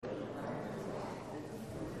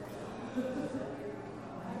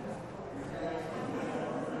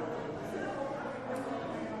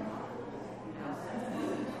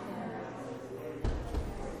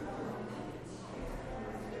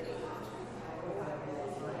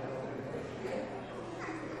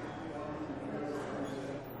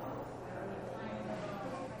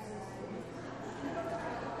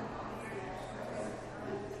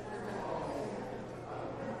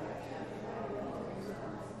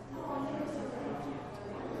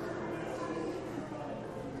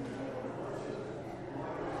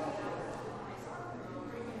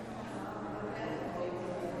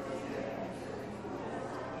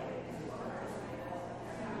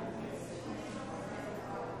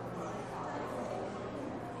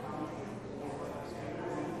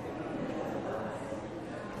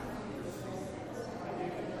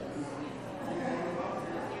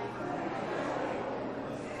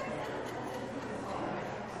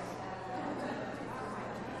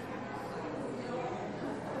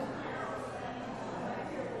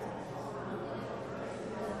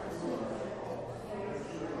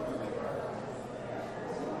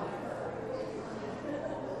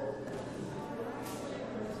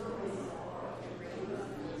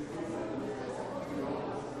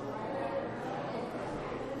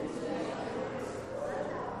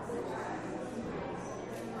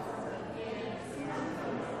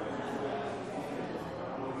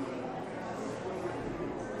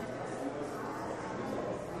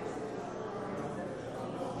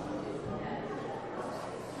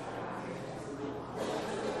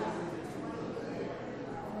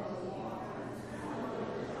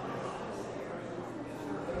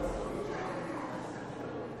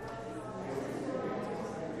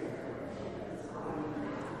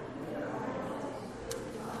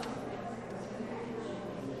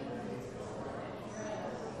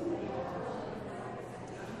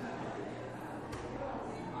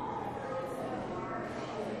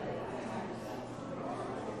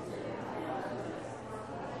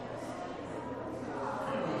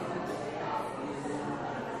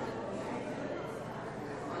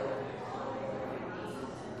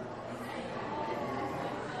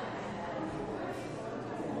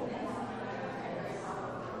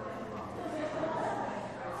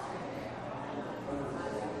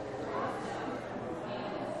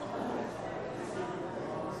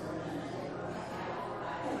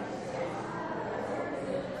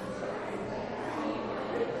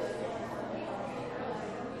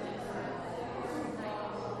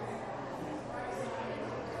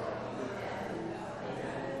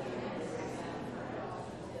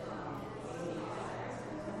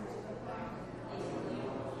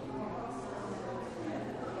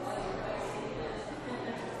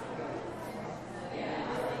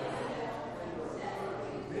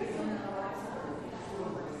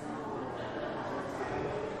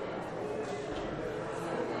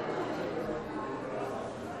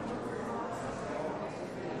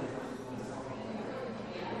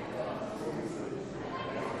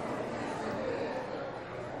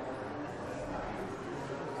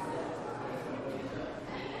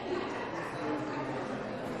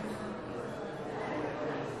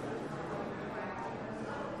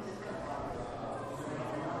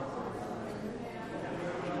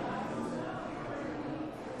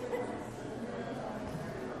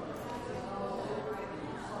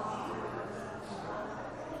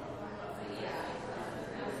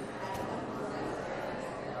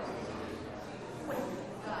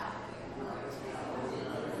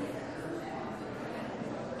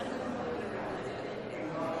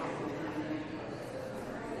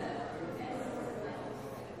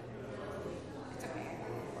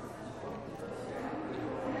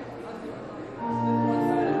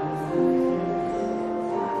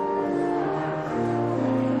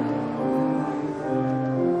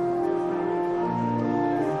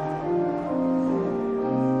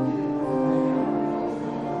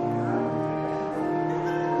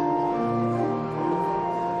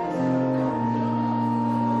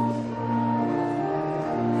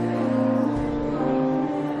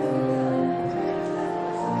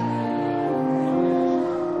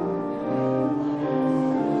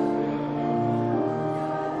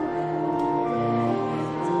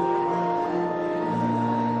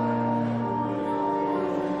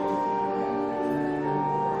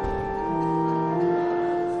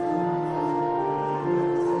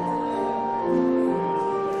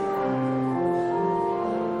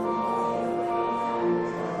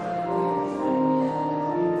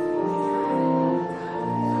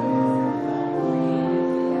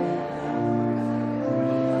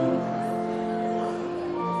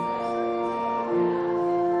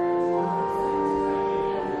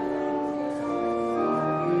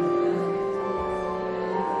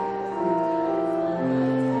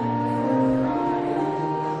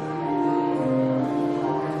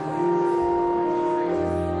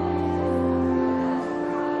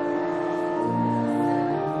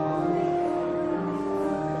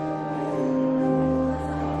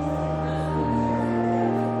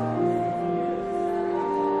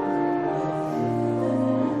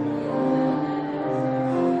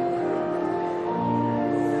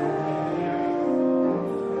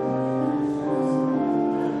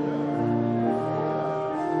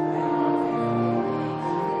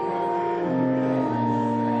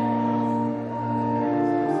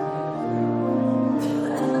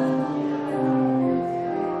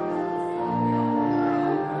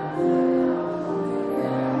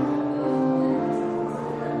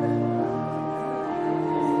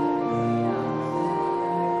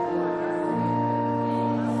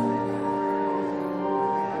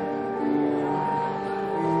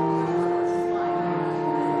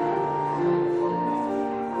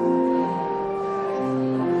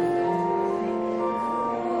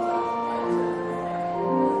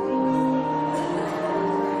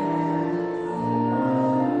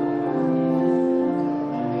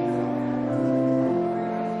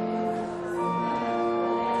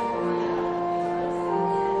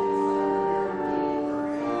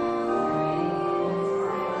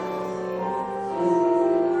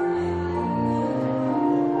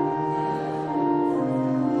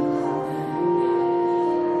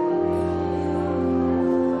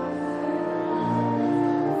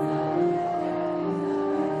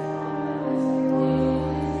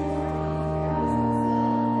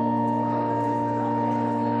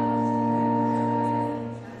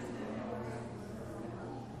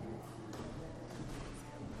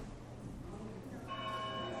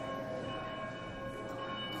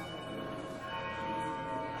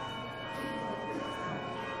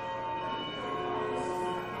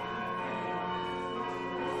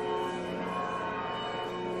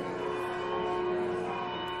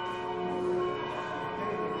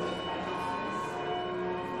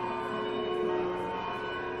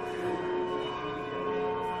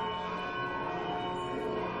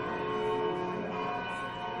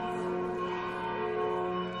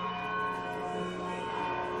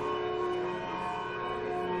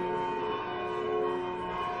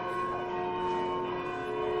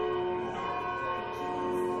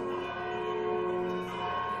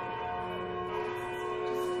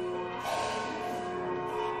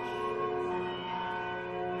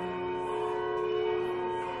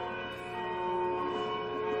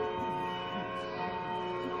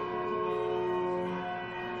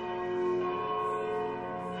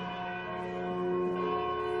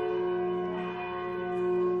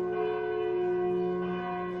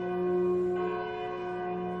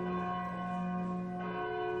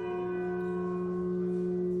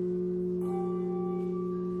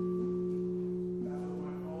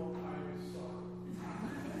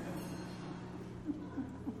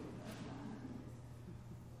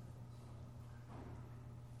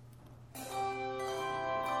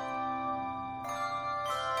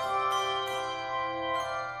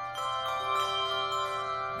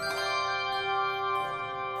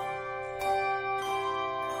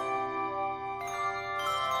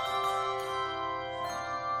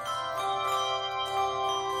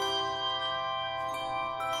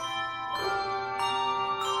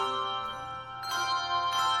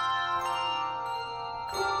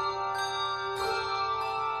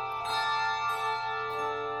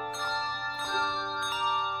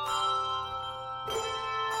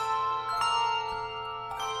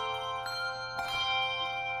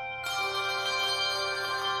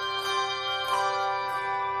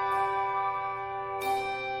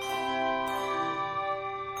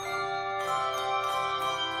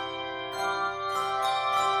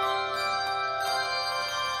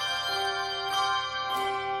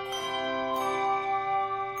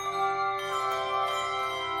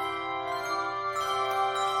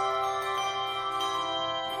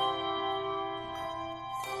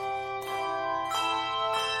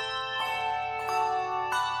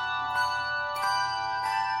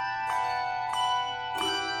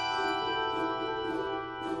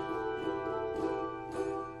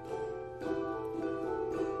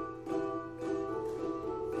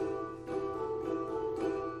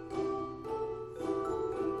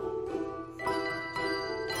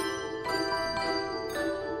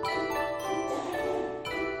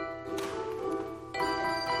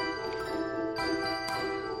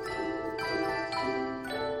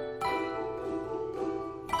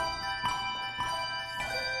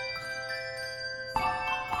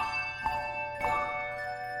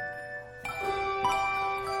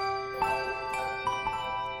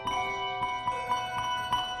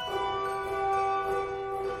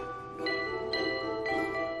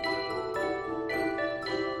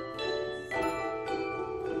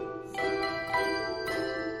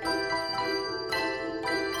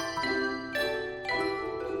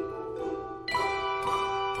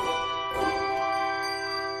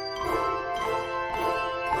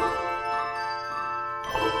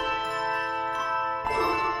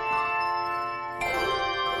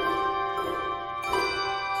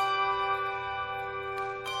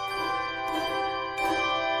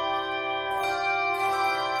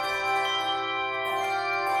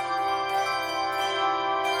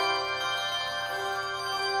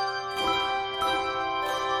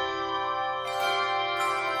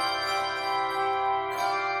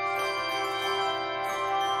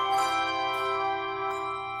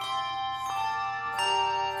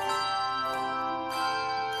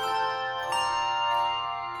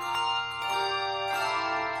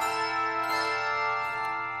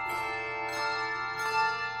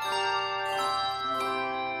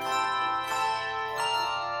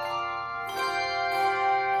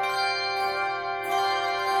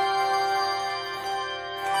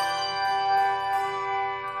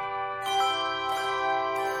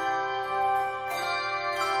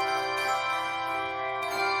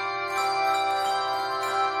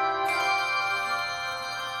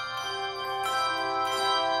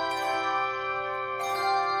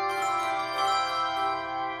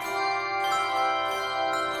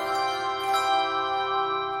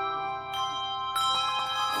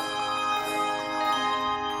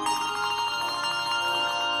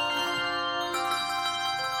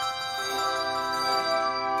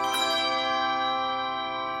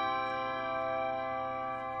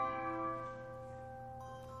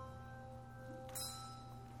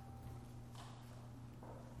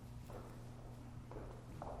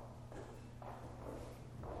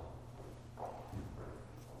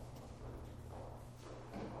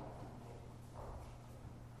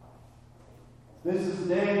This is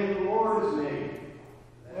the day that the Lord has made.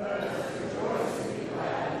 Let us rejoice and be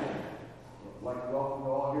glad in it. I'd like to welcome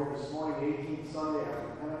you all here this morning, 18th Sunday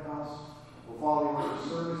after Pentecost. We'll follow your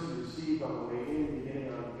service you received on the way in, beginning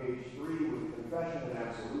on page 3 with confession and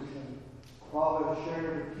absolution, followed by the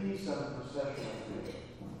sharing of the peace and the procession of faith.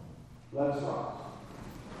 Let us rise.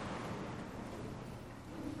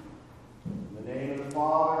 In the name of the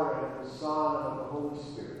Father, and of the Son, and of the Holy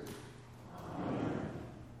Spirit. Amen.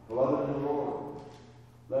 Beloved in the Lord,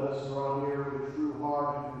 let us draw near with a true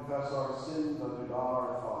heart and confess our sins unto God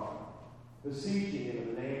our Father, beseeching Him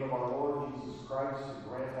in the name of our Lord Jesus Christ to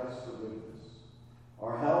grant us forgiveness.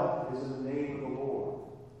 Our help is in the name of the Lord.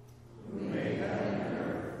 Who made heaven and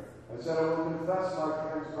earth. I said, I will confess my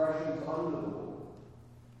transgressions unto the Lord.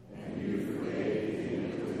 And you forgave the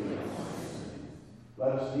iniquity of my sins.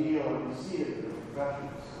 Let us kneel and be seated for the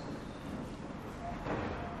confessions.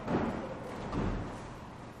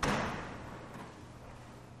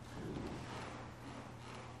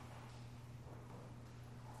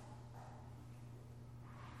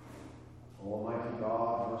 Almighty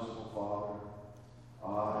God, merciful Father, I,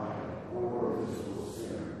 a poor miserable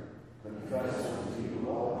sinner, confess unto you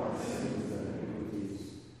all my sins and iniquities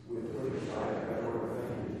with which I have ever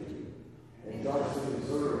offended you, and justly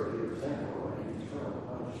deserve your temporal and eternal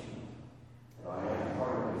punishment. And I am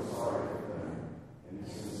heartily sorry for them, and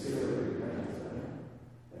sincerely repent of them.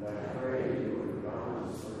 And I pray you in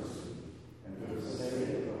boundless mercy, and for the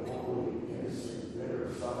sake of the holy, innocent,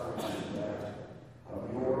 bitter suffering and death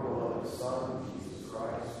of your beloved Son, Jesus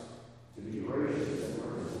Christ, to be gracious and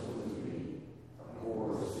merciful to me, a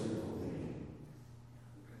poor sinful being.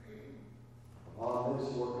 Upon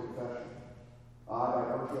this your confession, I, by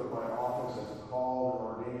virtue of my office as a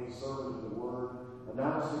called and ordained servant of the Word,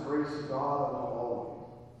 announce the grace of God unto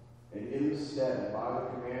all of you. And in this stead, by the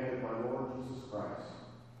command of my Lord Jesus Christ,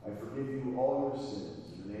 I forgive you all your sins,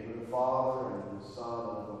 in the name of the Father, and of the Son,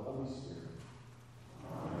 and of the Holy Spirit.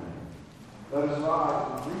 Amen. Let us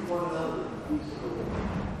rise and greet one another in the peace of the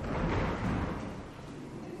Lord.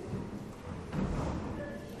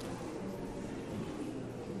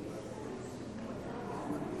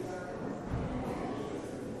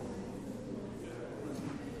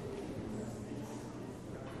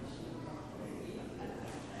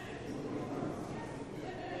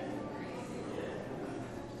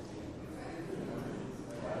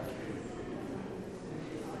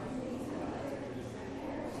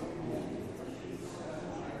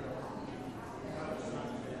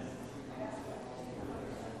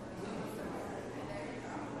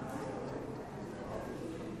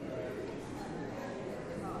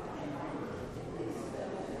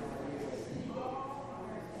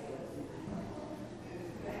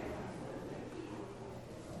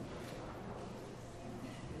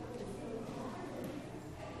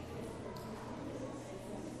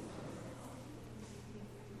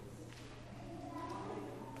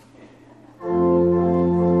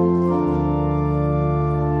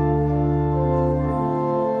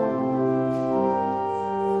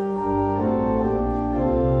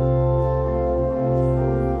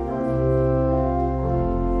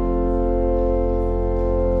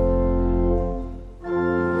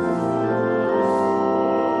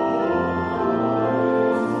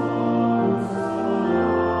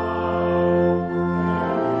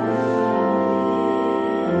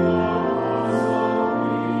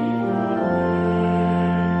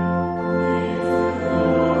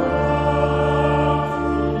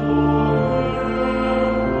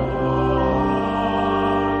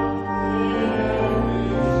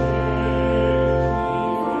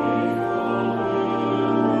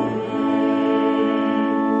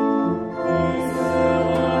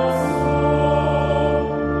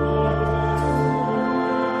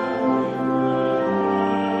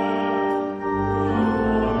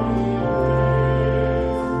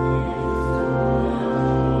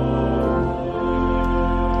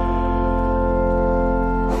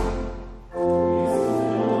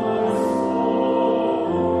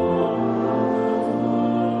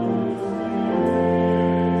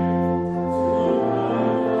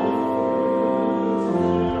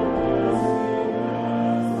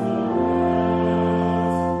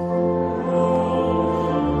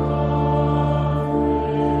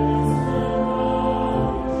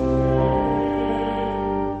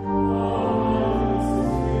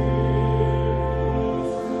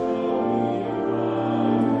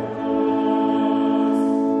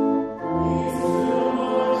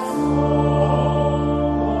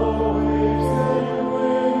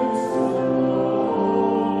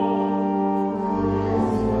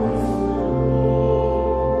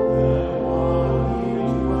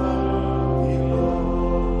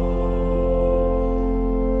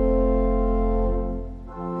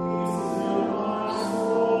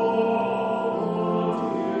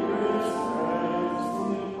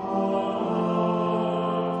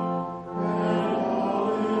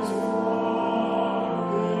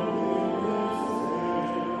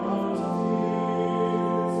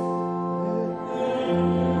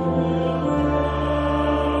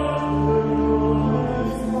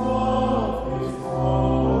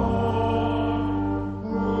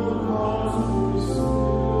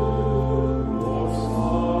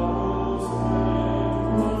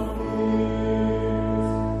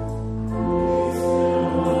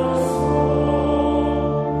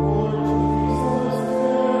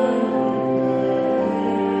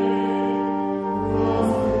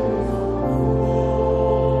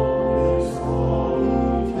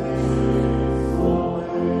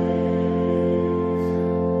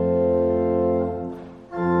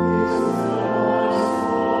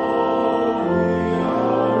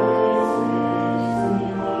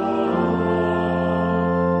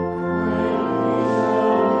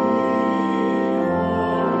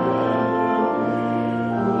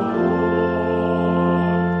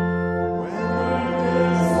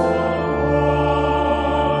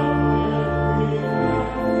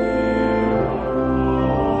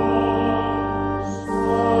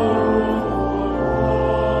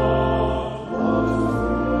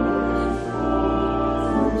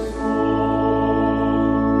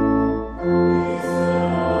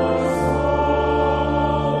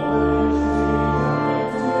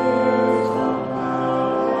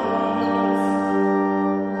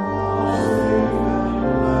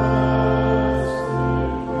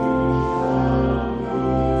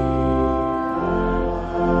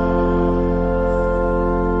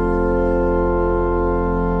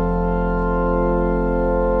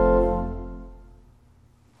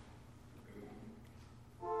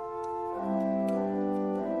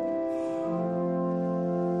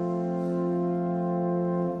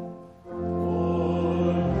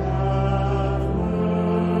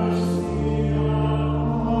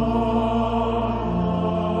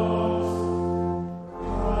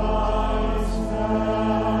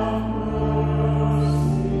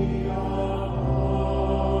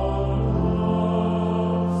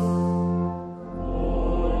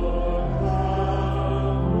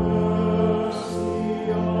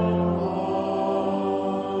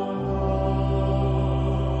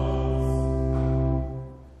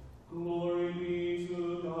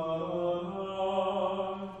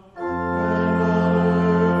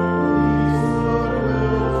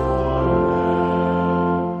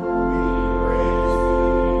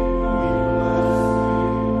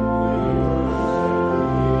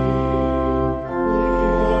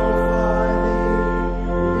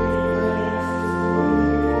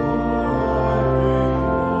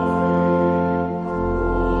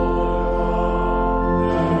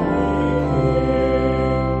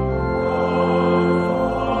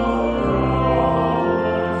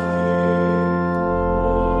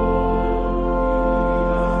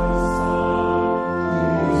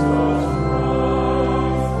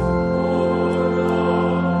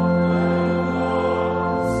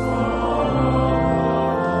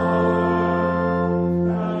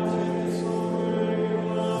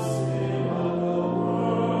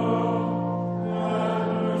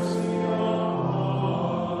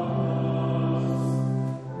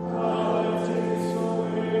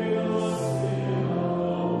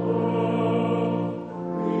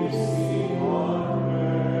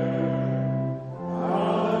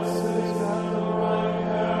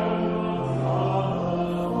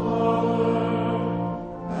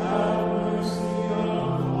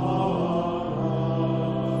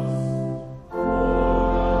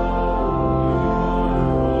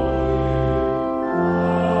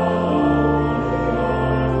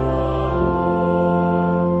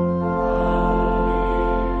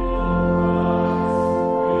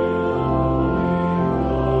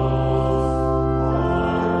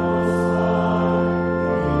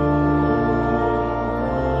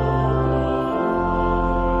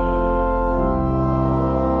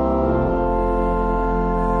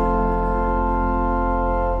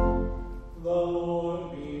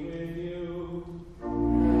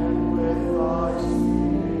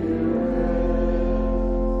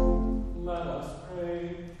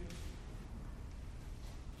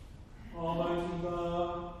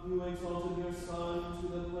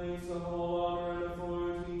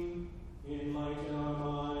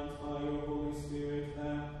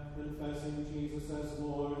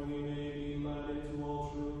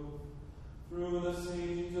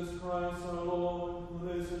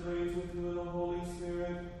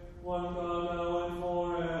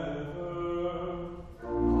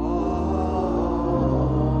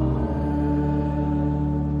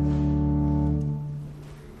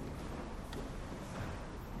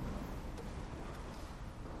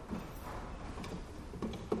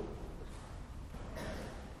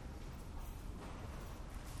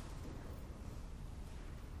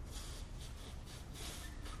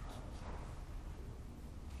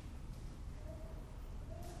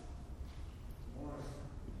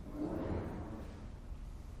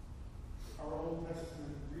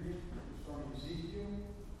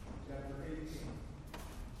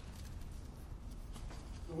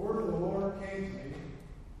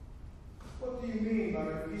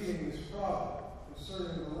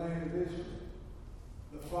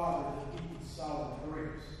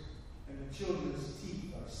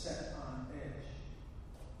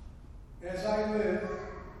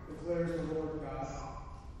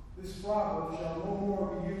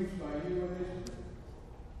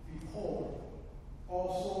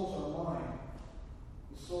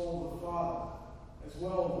 soul of the Father, as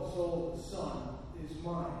well as the soul of the Son, is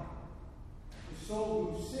mine. The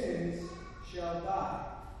soul who sins shall die.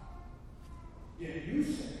 Yet you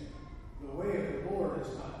say, the way of the Lord is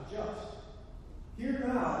not just. Hear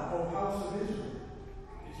now, O house of Israel,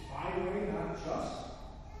 is my way not just?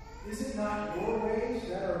 Is it not your ways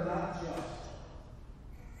that are not just?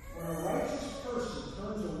 When a righteous person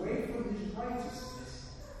turns away from his righteousness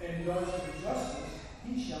and does injustice,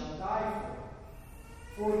 he shall die for it.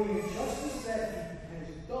 For the injustice that he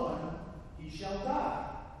has done, he shall die.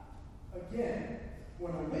 Again,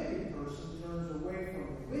 when a wicked person turns away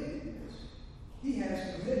from wickedness, he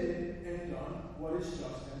has committed and done what is just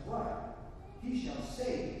and right. He shall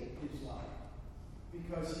save his life,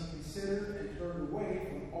 because he considered and turned away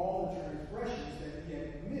from all the transgressions that he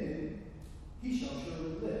had committed. He shall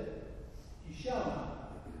surely live. He shall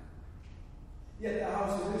not die. Yet the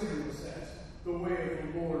house of Israel says, the way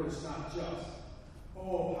of the Lord is not just.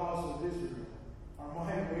 O house of Israel, are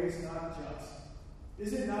my ways not just?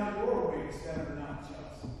 Is it not your ways that are not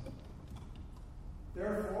just?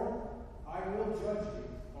 Therefore, I will judge you,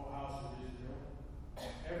 O house of Israel,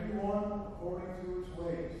 everyone according to his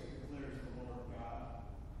ways, declares the Lord God.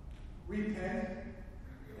 Repent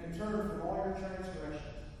and turn from all your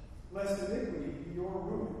transgressions, lest iniquity be your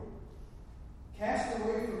ruin. Cast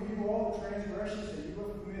away from you all the transgressions that you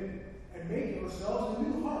have committed, and make yourselves a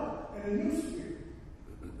new heart and a new spirit.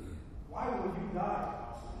 Why will you die,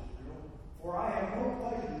 house of Israel? For I have no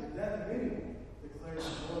pleasure in the death of anyone, declares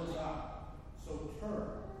the Lord God. So turn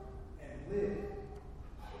and live.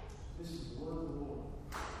 This is the word of the Lord.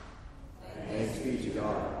 Thanks be to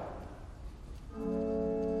God.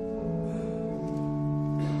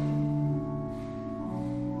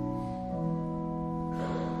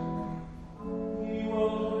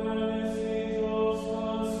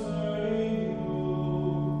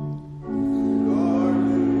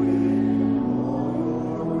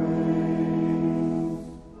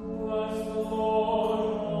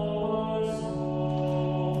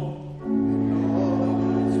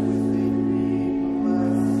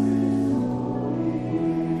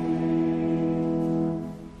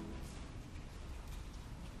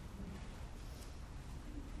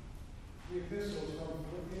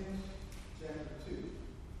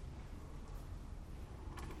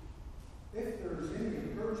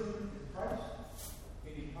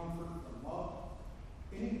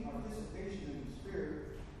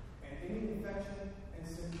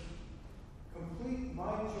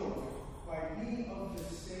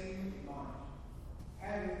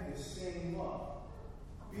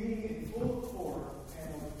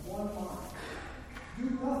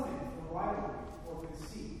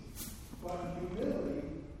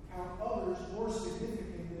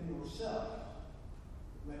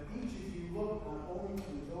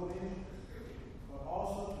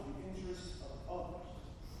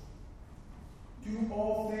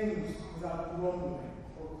 All things without grumbling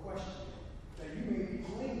or questioning, that you may be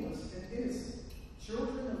blameless and innocent,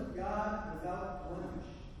 children of God without blemish,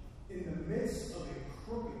 in the midst of a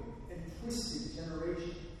crooked and twisted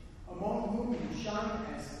generation, among whom you shine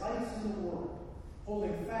as lights in the world,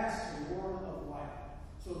 holding fast to the word of life,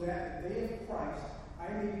 so that the day of Christ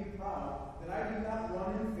I may be proud that I did not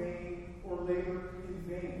run in vain or labor in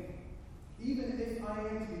vain. Even if I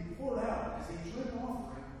am to be poured out as a drink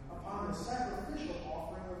offering upon the sacrificial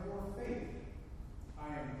offering of your faith, I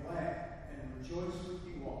am glad and rejoice with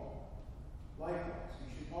you all. Likewise, you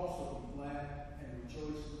should also be glad and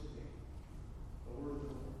rejoice with me. The word of the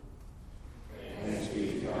Lord. Thanks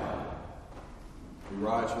be to God. We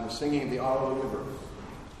rise from the singing of the Alleluia verse.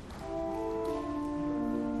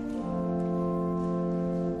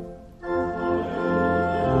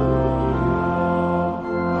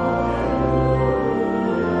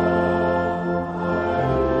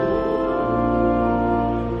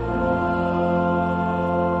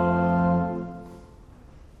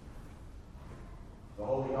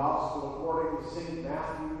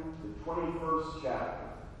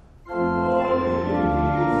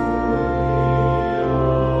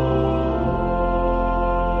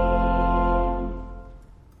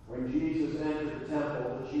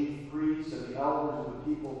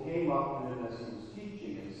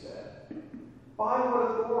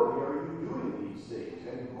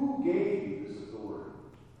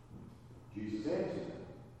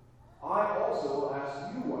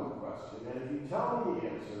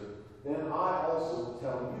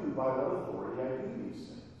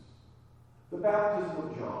 The baptism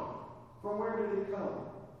of John, from where did it come?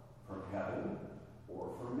 From heaven or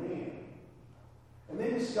from man? And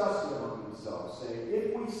they discussed it among themselves, saying,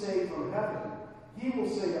 if we say from heaven, he will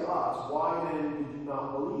say to us, why then did you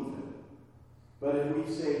not believe him? But if we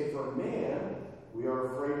say from man, we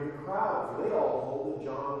are afraid of the crowd, for they all hold that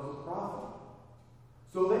John was a prophet.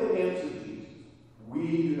 So they answered Jesus, we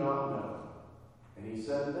do not know. And he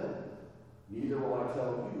said to them, neither will I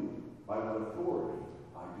tell you by what authority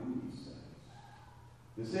I do these things.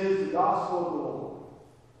 This is the gospel of the Lord.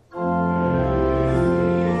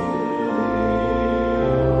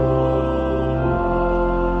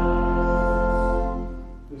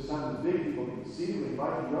 This time the big people can see. We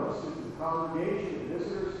invite the youngsters to the congregation, the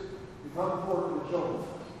visitors, to come forth to the children.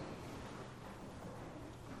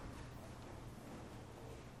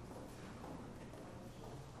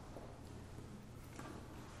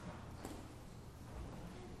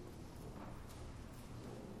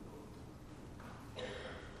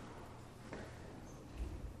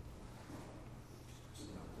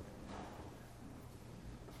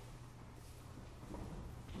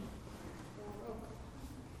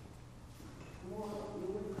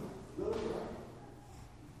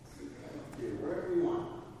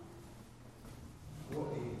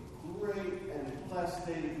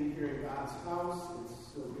 Day to be here in God's house. It's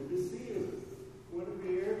so good to see you. You want to be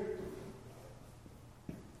here?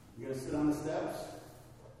 You going to sit on the steps?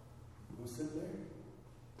 You want to sit there?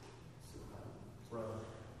 Sit down, brother.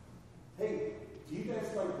 Hey, do you guys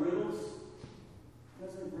like riddles? You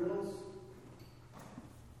guys like riddles?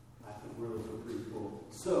 I think riddles are pretty cool.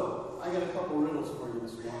 So, I got a couple riddles for you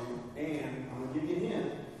this morning, and I'm going to give you a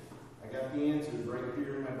hint. I got the answers right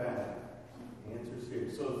here in my bag. The answers here.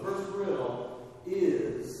 So, the first riddle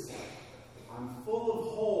is, I'm full of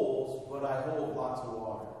holes, but I hold lots of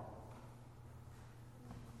water.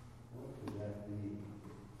 What could that be?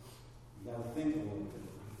 You got to think a little bit.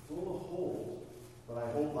 I'm full of holes, but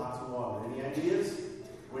I hold lots of water. Any ideas?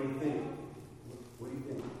 What do you think? What do you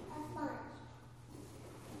think?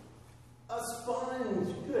 A sponge.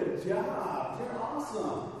 Good job. You're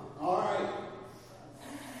awesome. All right.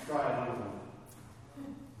 Try it on.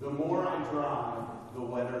 The more I drive, the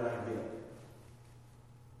wetter I get.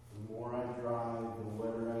 The more I drive, the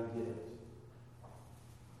wetter I get.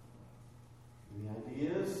 Any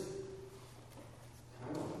ideas?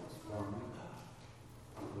 Kind of looks fun.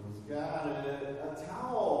 Who's got it? A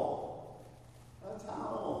towel. A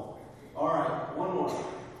towel. All right, one more.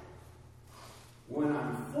 When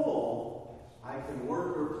I'm full, I can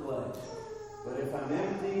work or play. But if I'm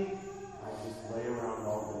empty, I just lay around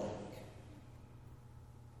all day.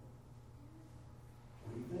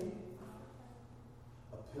 What do you think?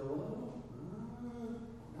 A pillow?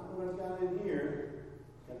 Not what I've got in here.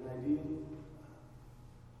 Got an idea?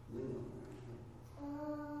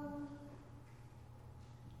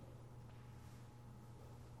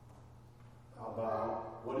 How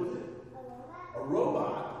about, what is it? A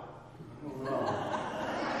robot? I don't know.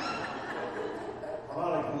 How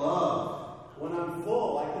about a glove? When I'm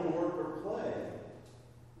full, I can work or play.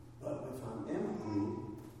 But if I'm empty,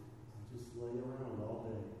 I just lay around all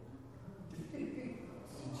day. Did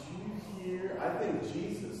you hear? I think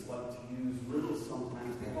Jesus liked to use riddles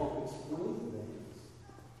sometimes to help explain things.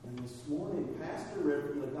 And this morning, Pastor read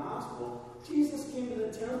from the Gospel. Jesus came to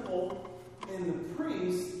the temple, and the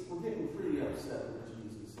priests were getting pretty upset with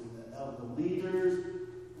Jesus. And the leaders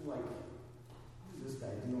were like, what is this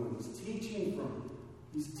guy doing?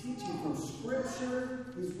 He's teaching from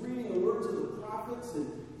Scripture. He's reading the words of the prophets, and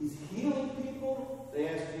he's healing people. They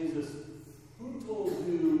asked Jesus, who told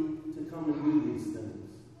you to come and do these things?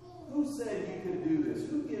 Who said you could do this?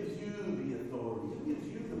 Who gives you the authority? Who gives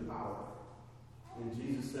you the power? And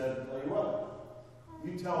Jesus said, tell you what,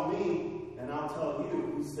 you tell me, and I'll tell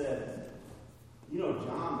you. He said, you know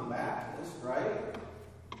John the Baptist, right?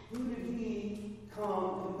 Who did he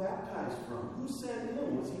come and baptize from? Who sent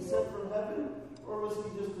him? Was he sent from heaven? Or was he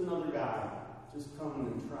just another guy, just coming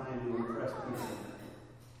and trying to impress people?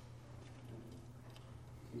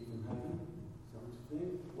 He's from heaven? Is that what you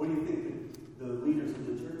think? What do you think the leaders of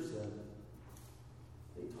the church said?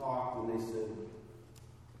 They talked and they said,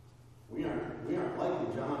 we aren't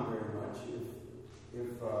liking John very much if he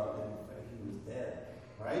was dead,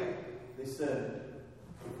 right? They said,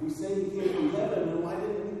 if we say he came from heaven, then why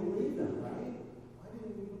didn't we believe him, right? Why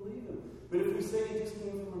didn't we believe him? But if we say he just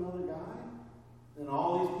came from another guy, then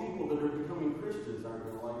all these people that are becoming Christians aren't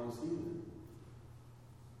going to like us either.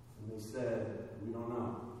 And they said, we don't know.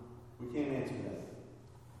 We can't answer that.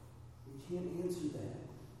 We can't answer that.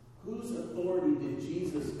 Whose authority did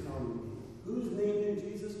Jesus come in? Whose name did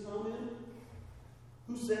Jesus come in?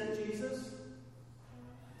 Who sent Jesus?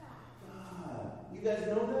 God. You guys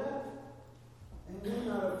know that? And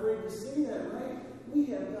we're not afraid to say that, right? We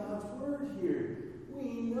have God's word here. We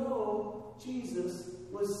know Jesus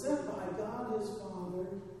was sent by God his Father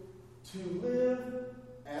to live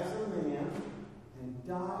as a man and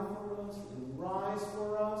die for us and rise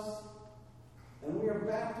for us. And we are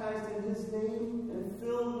baptized in his name and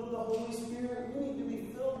filled with the Holy Spirit. We need to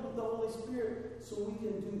be filled with the Holy Spirit so we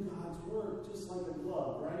can do God's work just like a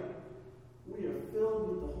glove, right? We are filled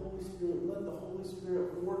with the Holy Spirit. Let the Holy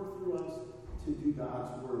Spirit work through us to do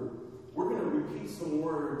God's word. We're going to repeat some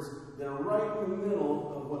words that are right in the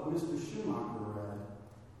middle of what Mr. Schumacher read.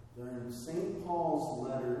 They're in St. Paul's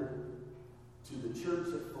letter to the church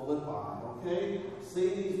at Philippi. Okay? Say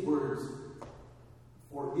these words.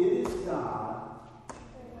 For it is God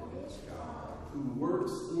who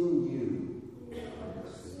works in you,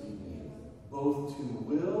 both to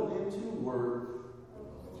will and to work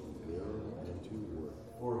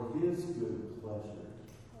for his good pleasure.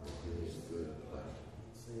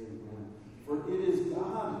 Say it again. For it is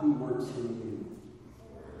God who works in you,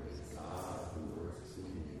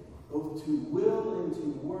 both to will and to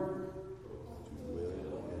work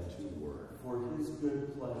for his good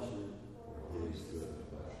pleasure.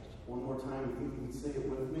 One more time, if you can say it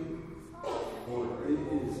with me. For it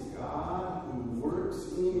is God who works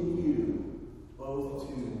in you, both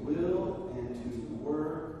to will and to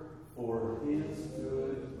work for his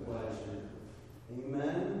good pleasure.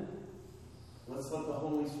 Amen. Let's let the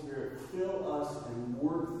Holy Spirit fill us and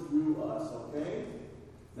work through us, okay?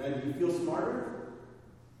 Now, do you feel smarter?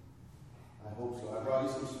 I hope so. I brought you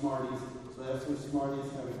some Smarties. So have some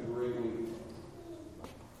Smarties. Have a great week.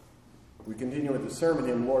 We continue with the sermon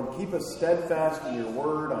hymn, Lord, keep us steadfast in your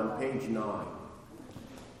word, on page 9.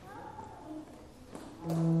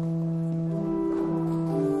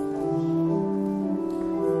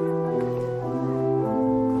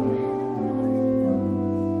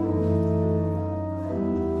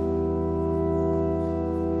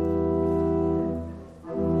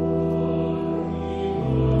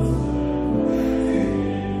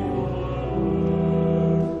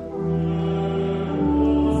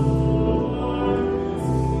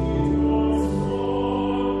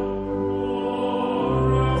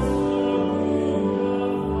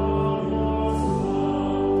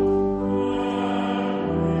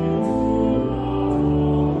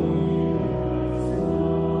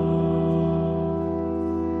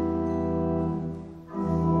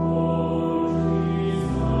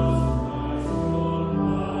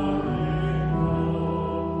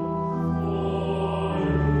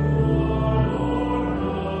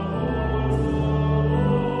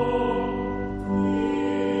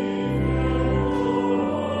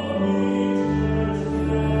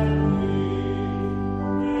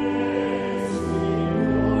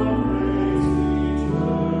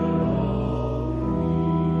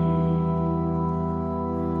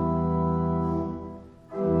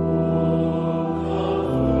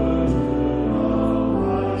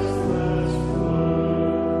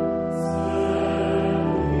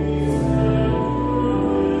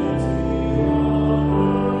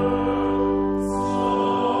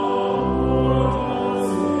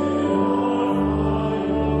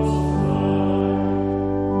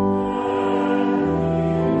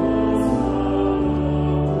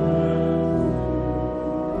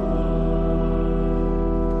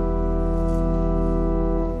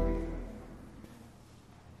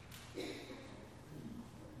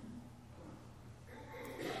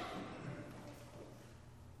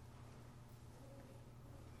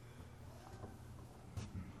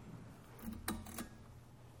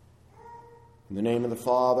 In the name of the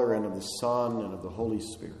Father, and of the Son, and of the Holy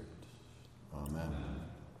Spirit. Amen.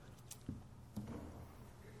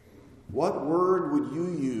 What word would you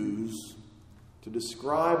use to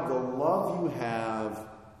describe the love you have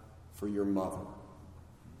for your mother,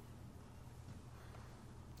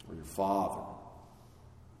 or your father,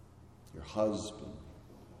 your husband,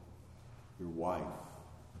 your wife,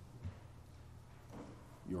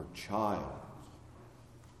 your child,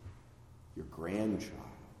 your grandchild?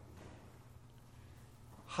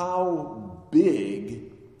 How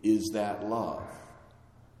big is that love?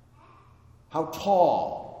 How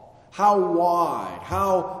tall? How wide?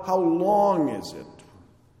 How long is it?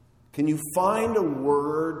 Can you find a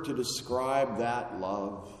word to describe that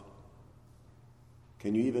love?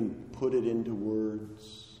 Can you even put it into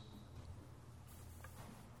words?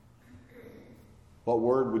 What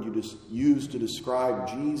word would you use to describe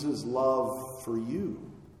Jesus' love for you?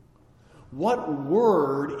 What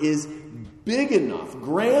word is big enough,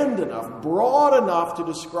 grand enough, broad enough to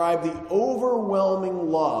describe the overwhelming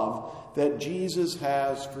love that Jesus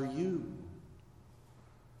has for you?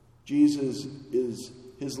 His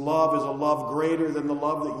love is a love greater than the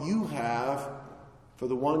love that you have for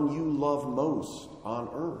the one you love most on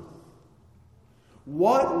earth.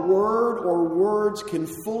 What word or words can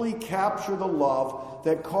fully capture the love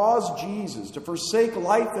that caused Jesus to forsake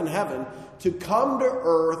life in heaven to come to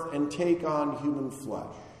earth and take on human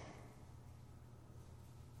flesh?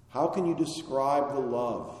 How can you describe the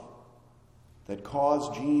love that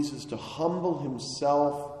caused Jesus to humble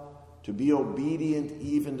himself, to be obedient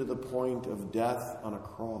even to the point of death on a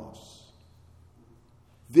cross?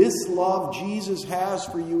 This love Jesus has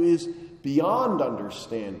for you is beyond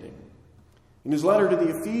understanding. In his letter to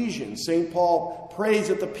the Ephesians, St. Paul prays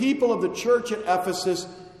that the people of the church at Ephesus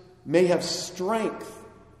may have strength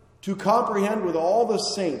to comprehend with all the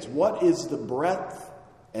saints what is the breadth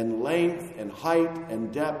and length and height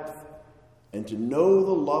and depth, and to know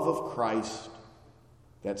the love of Christ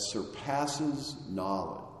that surpasses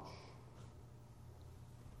knowledge.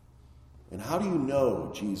 And how do you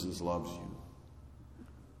know Jesus loves you?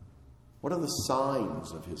 What are the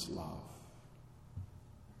signs of his love?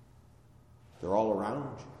 They're all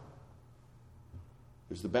around you.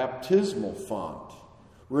 There's the baptismal font,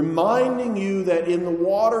 reminding you that in the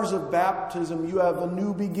waters of baptism you have a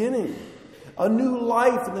new beginning, a new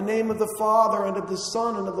life in the name of the Father and of the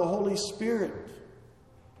Son and of the Holy Spirit.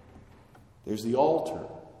 There's the altar,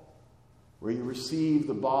 where you receive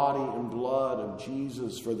the body and blood of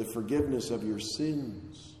Jesus for the forgiveness of your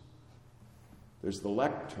sins. There's the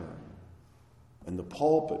lectern and the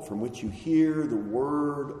pulpit from which you hear the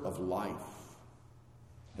word of life.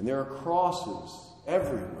 And there are crosses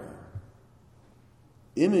everywhere,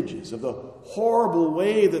 images of the horrible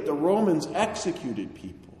way that the Romans executed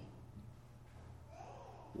people.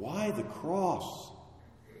 Why the cross?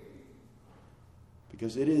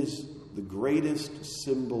 Because it is the greatest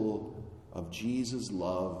symbol of Jesus'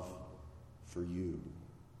 love for you.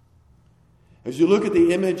 As you look at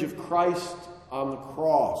the image of Christ on the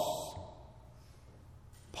cross,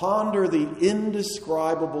 ponder the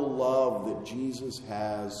indescribable love that Jesus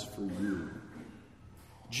has for you.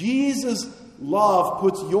 Jesus' love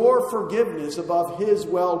puts your forgiveness above his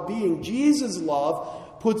well-being. Jesus'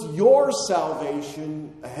 love puts your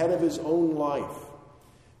salvation ahead of his own life.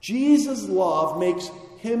 Jesus' love makes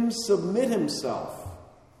him submit himself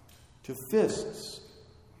to fists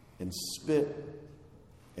and spit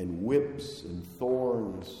and whips and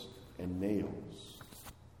thorns and nails.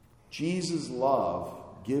 Jesus' love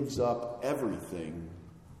gives up everything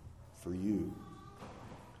for you.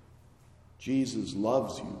 Jesus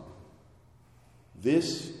loves you.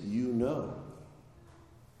 This you know,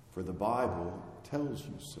 for the Bible tells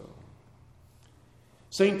you so.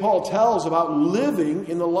 St. Paul tells about living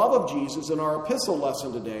in the love of Jesus in our epistle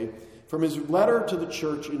lesson today from his letter to the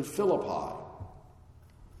church in Philippi.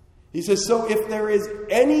 He says, so if there is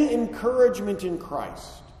any encouragement in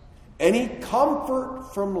Christ, any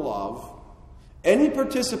comfort from love, any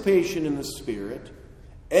participation in the Spirit,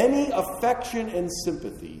 any affection and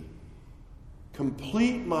sympathy,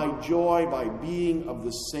 complete my joy by being of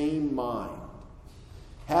the same mind,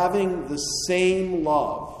 having the same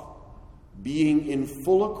love, being in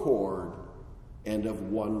full accord and of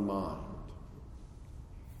one mind.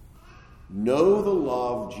 Know the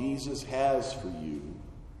love Jesus has for you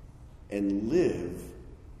and live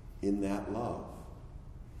in that love.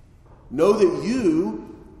 Know that you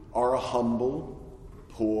are a humble,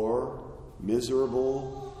 poor,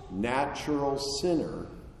 miserable, natural sinner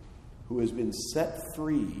who has been set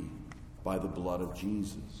free by the blood of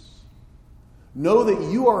Jesus. Know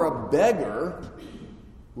that you are a beggar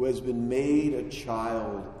who has been made a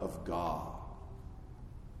child of God.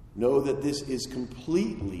 Know that this is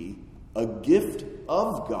completely a gift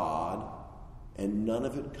of God, and none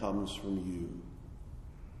of it comes from you.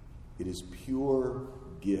 It is pure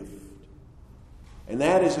gift. And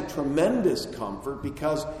that is a tremendous comfort,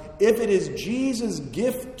 because if it is Jesus'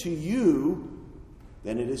 gift to you,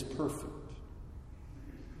 then it is perfect.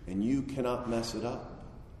 And you cannot mess it up.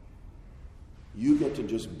 You get to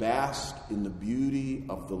just bask in the beauty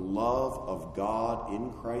of the love of God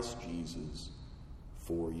in Christ Jesus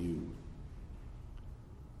for you.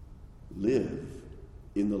 Live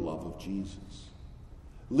in the love of Jesus.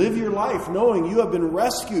 Live your life knowing you have been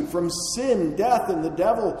rescued from sin, death, and the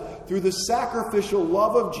devil through the sacrificial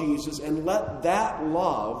love of Jesus, and let that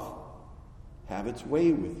love have its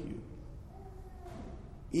way with you.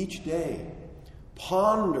 Each day,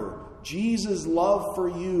 ponder Jesus' love for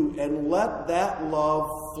you, and let that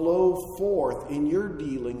love flow forth in your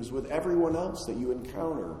dealings with everyone else that you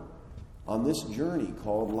encounter on this journey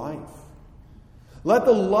called life. Let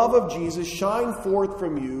the love of Jesus shine forth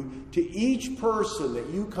from you to each person that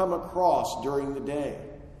you come across during the day.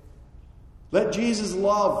 Let Jesus'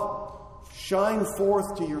 love shine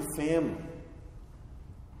forth to your family,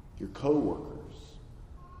 your co-workers,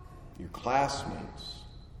 your classmates,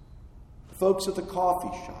 the folks at the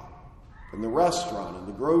coffee shop, and the restaurant, and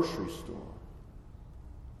the grocery store.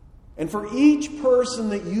 And for each person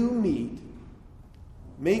that you meet,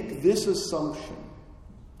 make this assumption.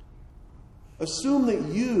 Assume that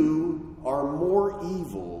you are more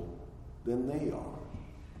evil than they are.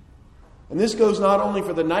 And this goes not only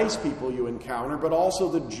for the nice people you encounter, but also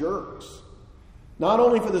the jerks. Not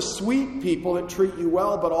only for the sweet people that treat you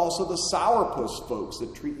well, but also the sourpuss folks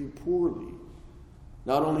that treat you poorly.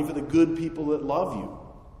 Not only for the good people that love you,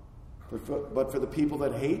 but for the people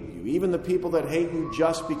that hate you. Even the people that hate you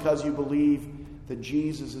just because you believe that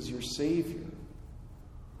Jesus is your Savior.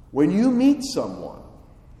 When you meet someone,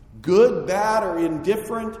 good, bad, or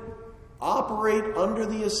indifferent, operate under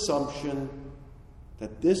the assumption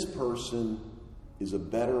that this person is a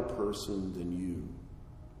better person than you.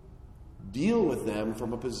 Deal with them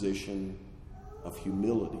from a position of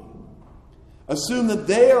humility. Assume that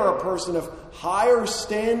they are a person of higher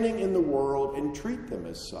standing in the world and treat them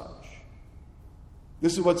as such.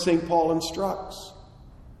 This is what St. Paul instructs.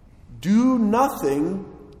 Do nothing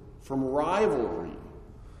from rivalry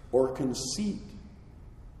or conceit,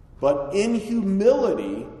 but in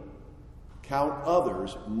humility count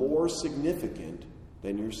others more significant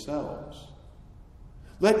than yourselves.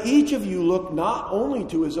 Let each of you look not only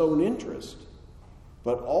to his own interest,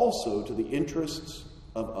 but also to the interests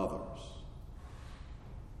of others.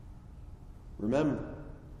 Remember,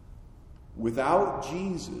 without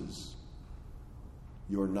Jesus,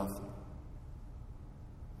 you're nothing.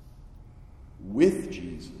 With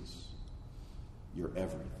Jesus, you're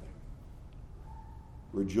everything.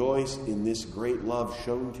 Rejoice in this great love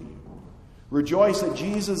shown to you. Rejoice that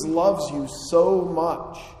Jesus loves you so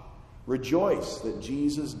much. Rejoice that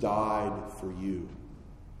Jesus died for you.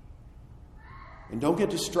 And don't get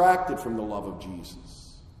distracted from the love of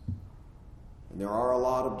Jesus. And there are a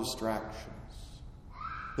lot of distractions.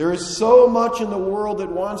 There is so much in the world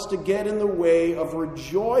that wants to get in the way of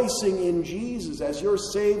rejoicing in Jesus as your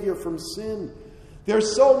Savior from sin.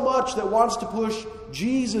 There's so much that wants to push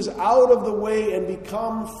Jesus out of the way and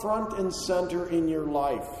become front and center in your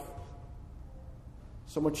life.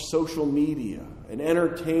 So much social media and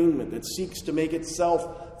entertainment that seeks to make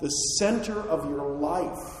itself the center of your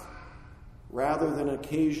life rather than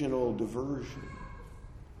occasional diversion.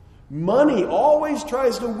 Money always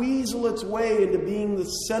tries to weasel its way into being the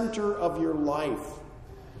center of your life.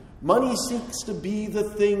 Money seeks to be the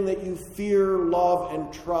thing that you fear, love,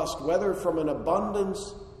 and trust, whether from an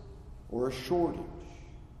abundance or a shortage.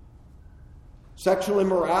 Sexual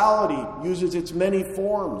immorality uses its many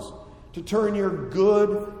forms to turn your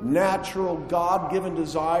good, natural, God-given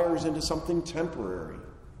desires into something temporary,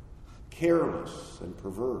 careless, and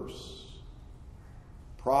perverse.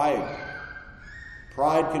 Pride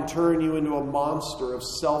can turn you into a monster of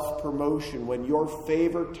self-promotion when your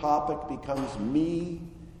favorite topic becomes me,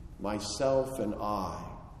 myself, and I.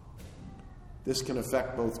 This can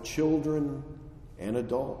affect both children and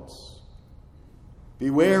adults.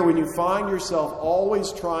 Beware when you find yourself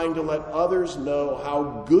always trying to let others know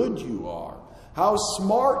how good you are, how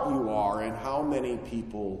smart you are, and how many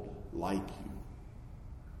people like you.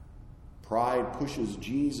 Pride pushes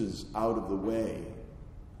Jesus out of the way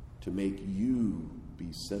to make you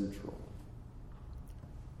be central.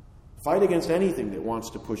 Fight against anything that wants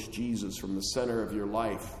to push Jesus from the center of your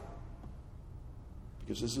life,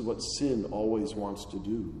 because this is what sin always wants to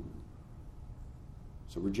do.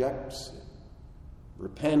 So reject sin.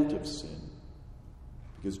 Repent of sin,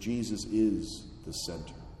 because Jesus is the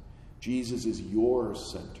center. Jesus is your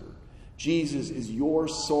center. Jesus is your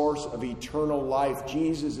source of eternal life.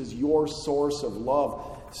 Jesus is your source of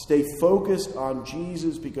love. Stay focused on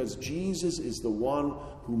Jesus, because Jesus is the one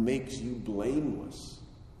who makes you blameless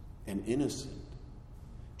and innocent.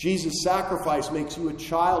 Jesus' sacrifice makes you a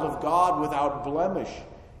child of God without blemish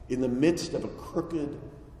in the midst of a crooked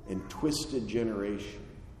and twisted generation.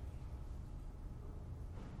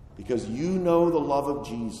 Because you know the love of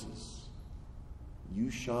Jesus,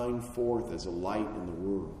 you shine forth as a light in the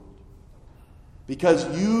world. Because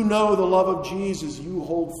you know the love of Jesus, you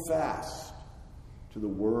hold fast to the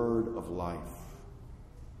word of life.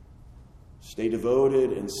 Stay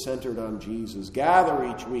devoted and centered on Jesus. Gather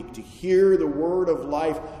each week to hear the word of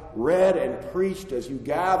life read and preached as you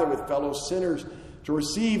gather with fellow sinners to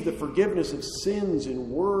receive the forgiveness of sins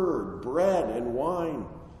in word, bread, and wine.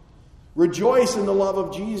 Rejoice in the love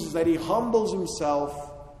of Jesus, that he humbles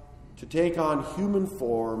himself to take on human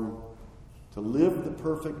form, to live the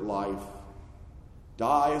perfect life,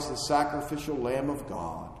 die as the sacrificial Lamb of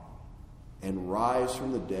God, and rise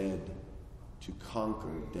from the dead to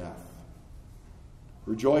conquer death.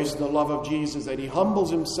 Rejoice in the love of Jesus that he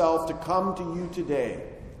humbles himself to come to you today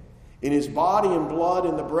in his body and blood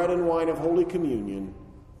and the bread and wine of Holy Communion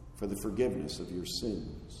for the forgiveness of your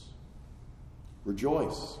sins.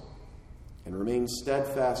 Rejoice and remain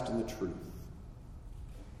steadfast in the truth.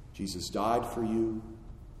 Jesus died for you.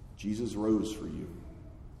 Jesus rose for you.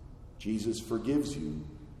 Jesus forgives you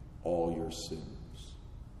all your sins.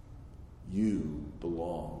 You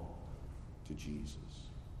belong to Jesus.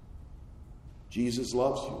 Jesus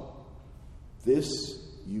loves you. This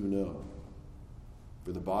you know,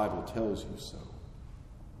 for the Bible tells you so.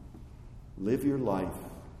 Live your life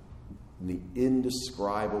in the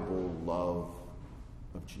indescribable love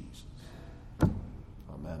of Jesus.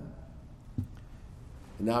 Amen.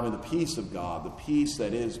 And now may the peace of God, the peace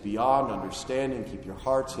that is beyond understanding, keep your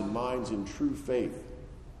hearts and minds in true faith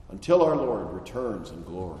until our Lord returns in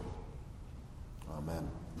glory. Amen.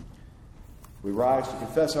 We rise to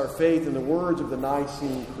confess our faith in the words of the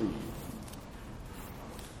Nicene Creed.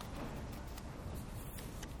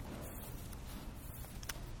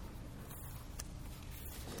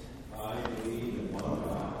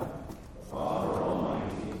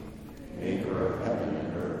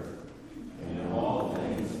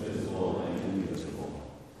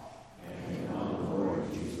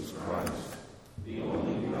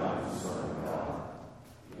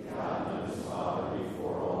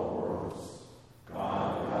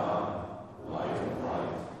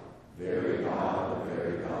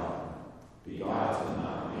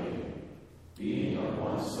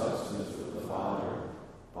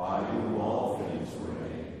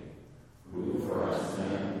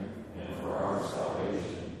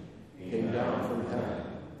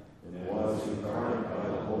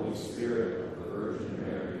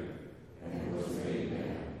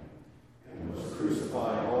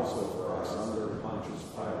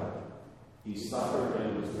 He suffered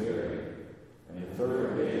and was buried, and the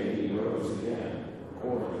third day he rose again,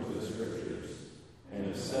 according to the Scriptures, and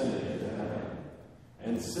ascended into heaven,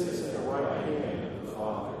 and sits at the right hand of the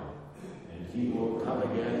Father. And he will come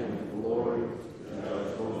again with glory to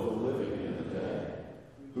judge both the living and the dead,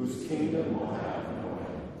 whose kingdom will have no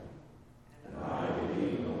end. And I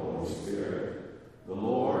believe in the Holy Spirit, the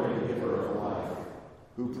Lord and giver of life,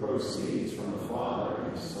 who proceeds from the Father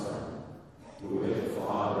and the Son, who with the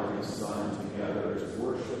Father and the Son together is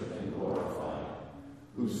worshipped and glorified,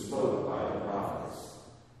 who spoke by the prophets.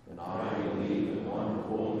 And I believe in one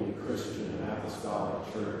holy Christian and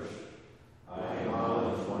apostolic church. I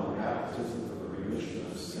acknowledge one baptism for the remission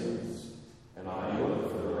of sins, and I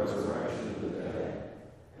look for the resurrection of the dead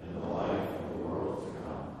and the life of the world to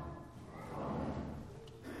come. Amen.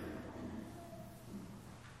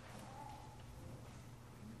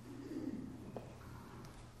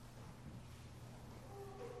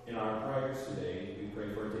 In our prayers today, we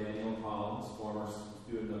pray for Daniel Collins, former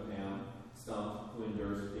student of Pam Stump, who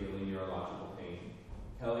endures daily neurological pain.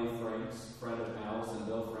 Kelly Franks, friend of Alice and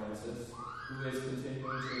Bill Francis, who is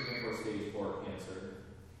continuing treatment for stage 4 cancer.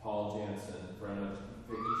 Paul Jansen, friend of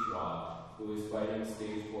Vicky Schwab, who is fighting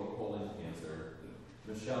stage 4 colon cancer.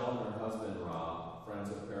 Michelle and her husband Rob, friends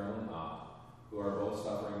of Carolyn Opp, who are both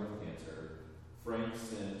suffering with cancer. Frank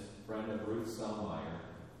Sint, friend of Ruth Selmeyer,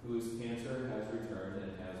 whose cancer has returned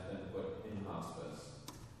and has been put in hospice.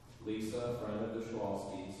 Lisa, friend of the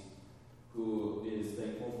Schwalskis, who is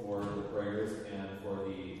thankful for the prayers and for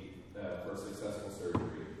successful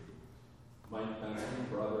surgery. Mike Benson,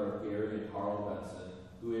 brother of Gary and Carl Benson,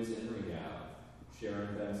 who is in rehab.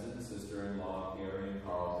 Sharon Benson, sister-in-law of Gary and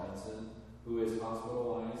Carl Benson, who is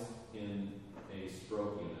hospitalized in a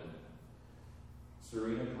stroke unit.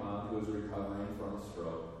 Serena Kahn, who is recovering from a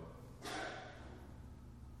stroke.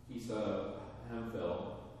 Kisa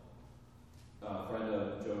Hemphill, friend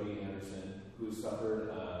of Jody Anderson, who suffered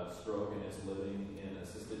a stroke and is living in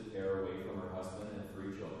assisted care away from her husband and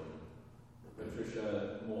 3 children.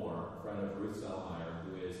 Patricia Moore, friend of Ruth Selmeyer,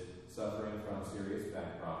 who is suffering from serious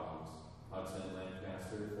back problems. Hudson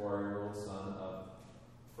Lancaster, 4-year-old son of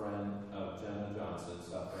friend of Jenna Johnson,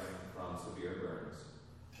 suffering from severe burns.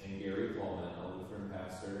 And Gary Coleman, a Lutheran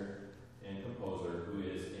pastor and composer, who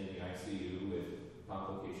is in the ICU with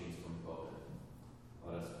complications from COVID.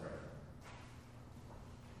 Let us pray.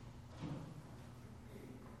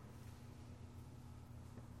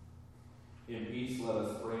 In peace, let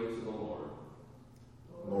us pray to the Lord.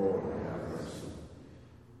 Lord, have mercy.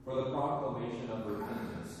 For the proclamation of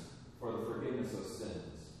repentance, for the forgiveness of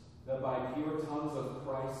sins, that by pure tongues of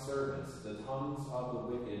Christ's servants the tongues of the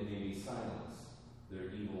wicked may be silenced,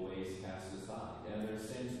 their evil ways cast aside, and their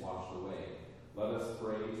sins washed away. Let us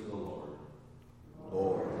pray to the Lord.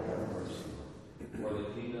 Lord, have mercy. For the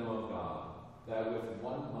kingdom of God, that with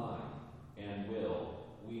one mind and will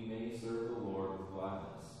we may serve the Lord with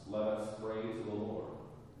gladness. Let us pray to the Lord.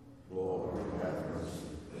 Lord, have mercy.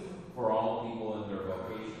 For all people in their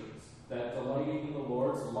vocations, that delighting in the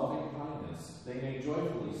Lord's loving kindness, they may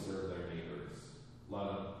joyfully serve their neighbors.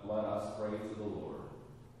 Let us pray to the Lord.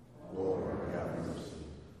 Lord, have mercy.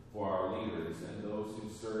 For our leaders and those who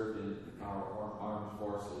served in our armed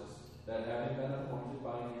forces, that having been appointed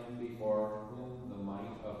by him before whom the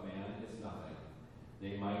might of man is nothing,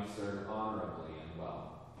 they might serve honorably and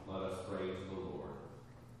well. Let us pray to the Lord.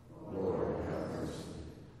 Lord, have mercy.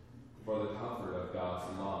 For the comfort of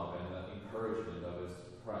God's love and the encouragement of his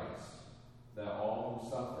Christ, that all who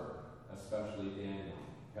suffer, especially Daniel,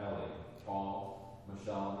 Kelly, Paul,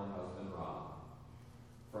 Michelle and her husband Rob,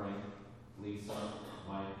 Frank, Lisa,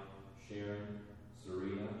 Mike, Sharon,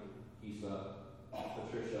 Serena, Kisa,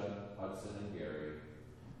 Patricia, Hudson, and Gary,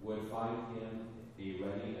 would find him a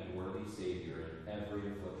ready and worthy Savior in every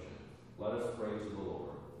affliction. Let us pray to the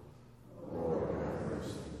Lord. Lord, have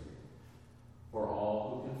mercy. For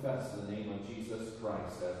all who confess the name of Jesus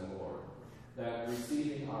Christ as Lord, that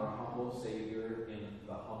receiving our humble Savior in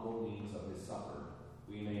the humble means of his supper,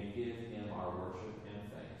 we may give him our worship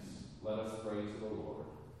and thanks. Let us pray to the Lord.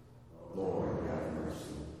 Lord, have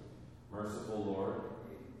mercy. Merciful Lord,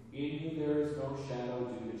 in whom there is no shadow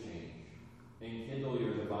due to change, enkindle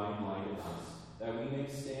your divine light in us, that we may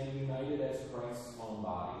stand united as Christ's own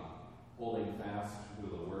body, holding fast to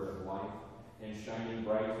the word of life and shining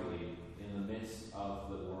brightly in the midst of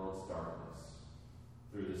the world's darkness.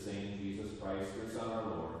 Through the same Jesus Christ, your Son, our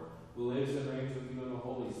Lord, who lives and reigns with you in the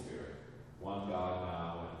Holy Spirit, one God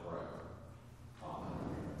now and forever.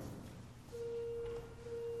 Amen.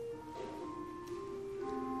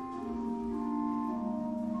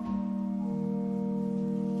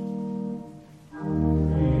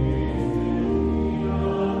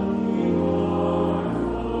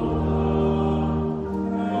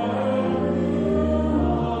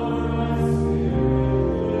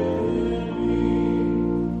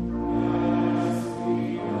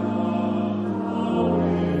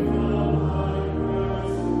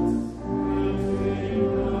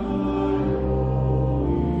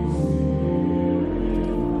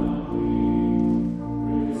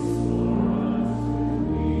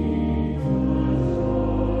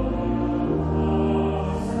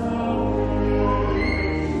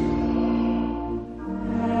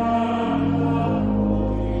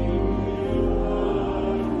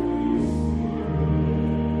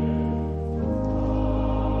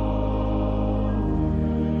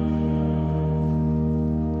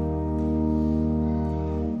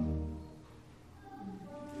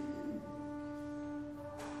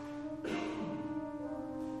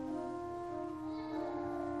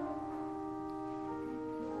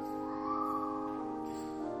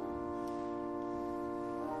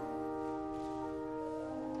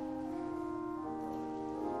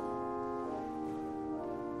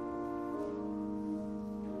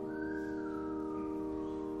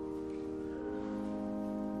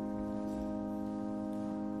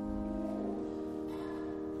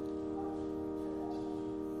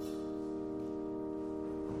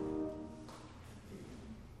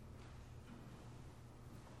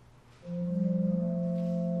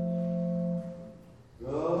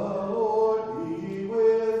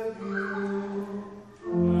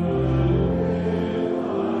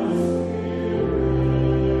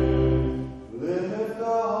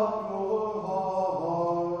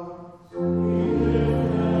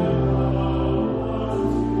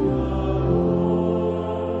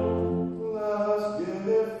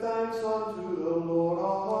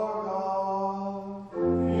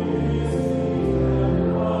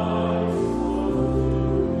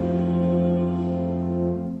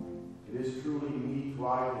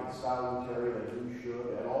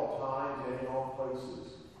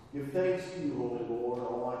 Give thanks to you, Holy Lord,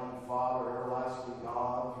 Almighty Father, everlasting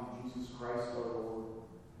God, through Jesus Christ our Lord,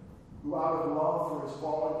 who out of love for his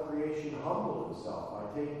fallen creation humbled himself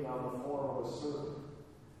by taking on the form of a servant,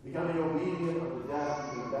 becoming obedient unto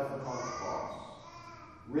death, even death upon the cross.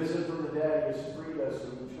 Risen from the dead, he has freed us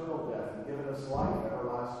from eternal death and given us life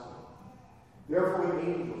everlasting. Therefore, with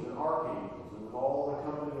angels and archangels and with all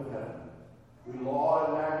the company of heaven, we laud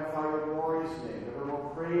and magnify your glorious name,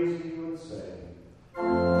 evermore praise you and say,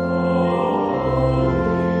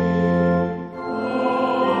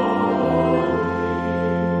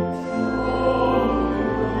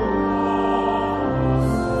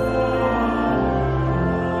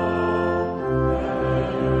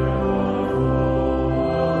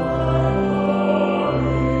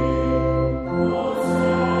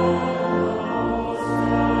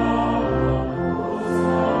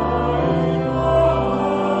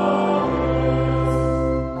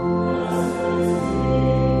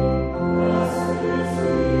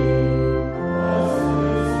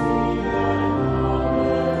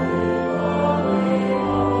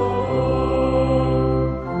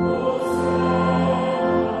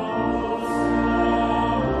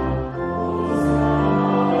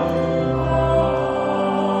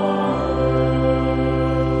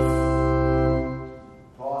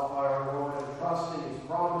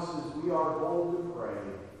 promises, we are bold to pray,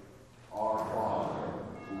 Our Father,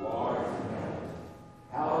 who art in heaven,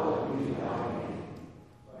 hallowed be thy name.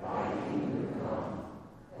 Thy kingdom come,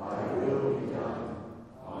 thy will be done,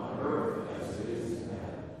 on earth as it is in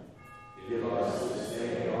heaven. Give us this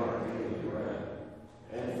day our daily bread,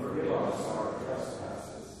 and forgive us our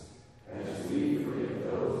trespasses, as we forgive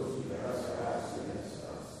those who trespass against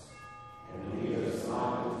us. And lead us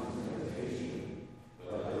not into temptation,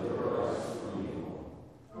 but deliver us from evil.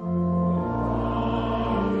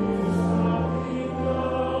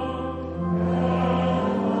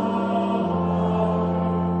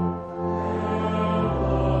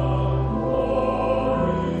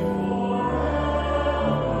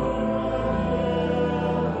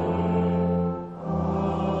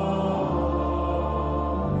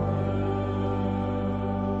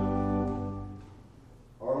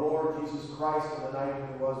 Christ, on the night when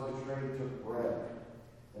he was betrayed, took bread.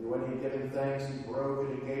 And when he had given thanks, he broke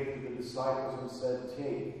it and gave it to the disciples and said,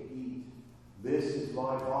 Take, eat. This is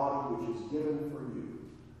my body, which is given for you.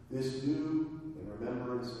 This do in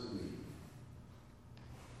remembrance of me.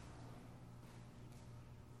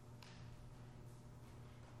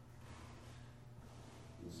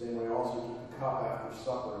 In the same way, also took the cup after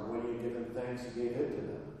supper, and when he had given thanks, he gave it to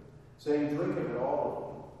them, saying, Drink of it, all of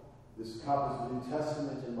you. This cup is the New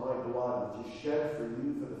Testament in my blood, which is shed for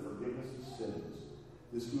you for the forgiveness of sins.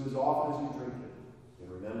 This do as often as you drink it, in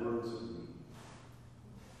remembrance of me.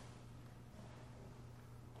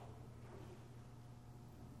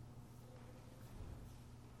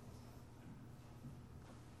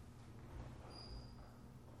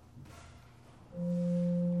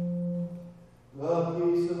 The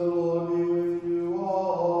peace of the Lord be with you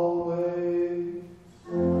always.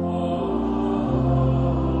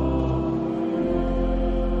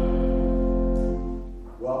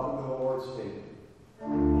 Welcome to the Lord's table.